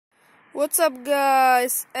What's up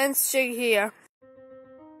guys, AntsCzech here.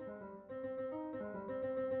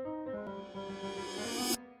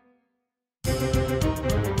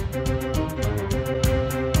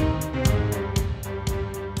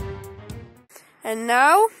 And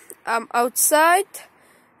now I'm outside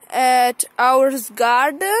at our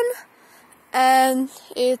garden and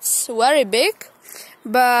it's very big,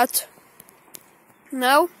 but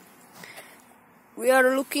now we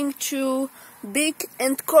are looking to big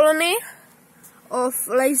ant colony of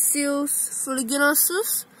Lasius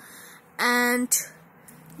Fuliginosus, and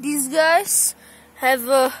these guys have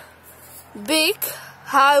a big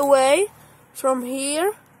highway from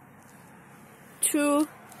here to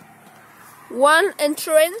one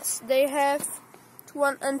entrance. They have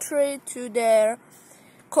one entry to their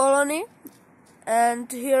colony,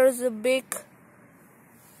 and here's a big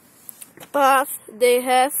path they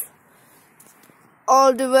have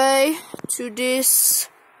all the way to this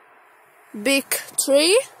big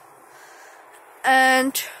tree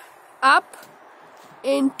and up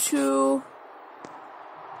into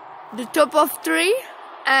the top of tree.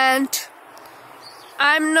 And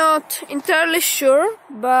I'm not entirely sure,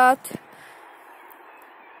 but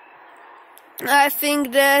I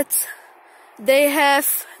think that they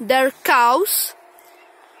have their cows,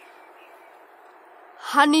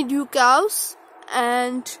 honeydew cows,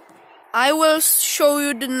 and I will show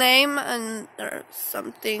you the name and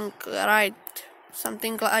something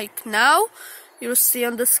like now. You'll see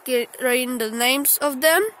on the screen the names of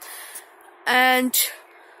them, and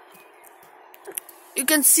you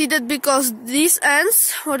can see that because these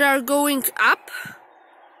ants what are going up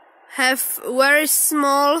have very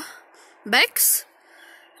small backs,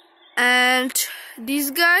 and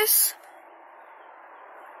these guys,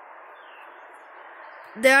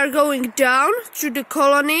 they are going down to the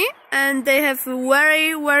colony, and they have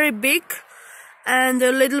very big and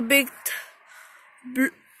a little bit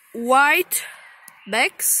white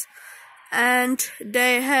backs, and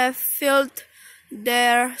they have filled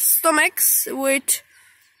their stomachs with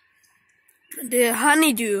the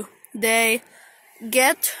honeydew they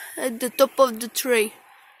get at the top of the tree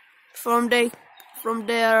from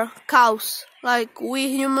their cows, like we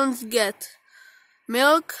humans get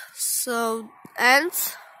milk. So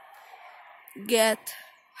ants get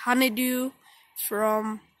honeydew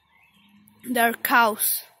from their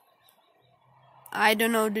cows. I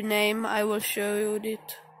don't know the name, I will show you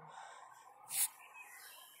it.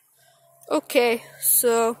 Okay,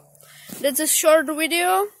 so that's a short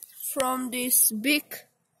video from this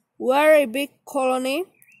very big colony,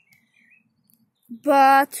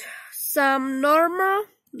 but some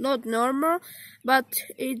not normal, but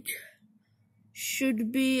it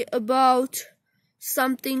should be about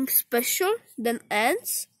something special than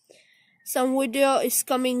ants. Some video is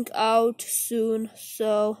coming out soon,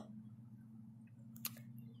 so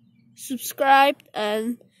subscribe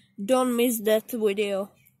and don't miss that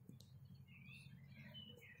video.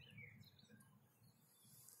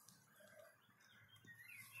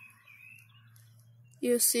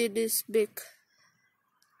 You see this big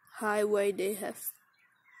highway they have.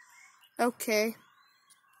 Okay.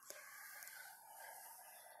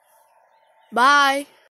 Bye.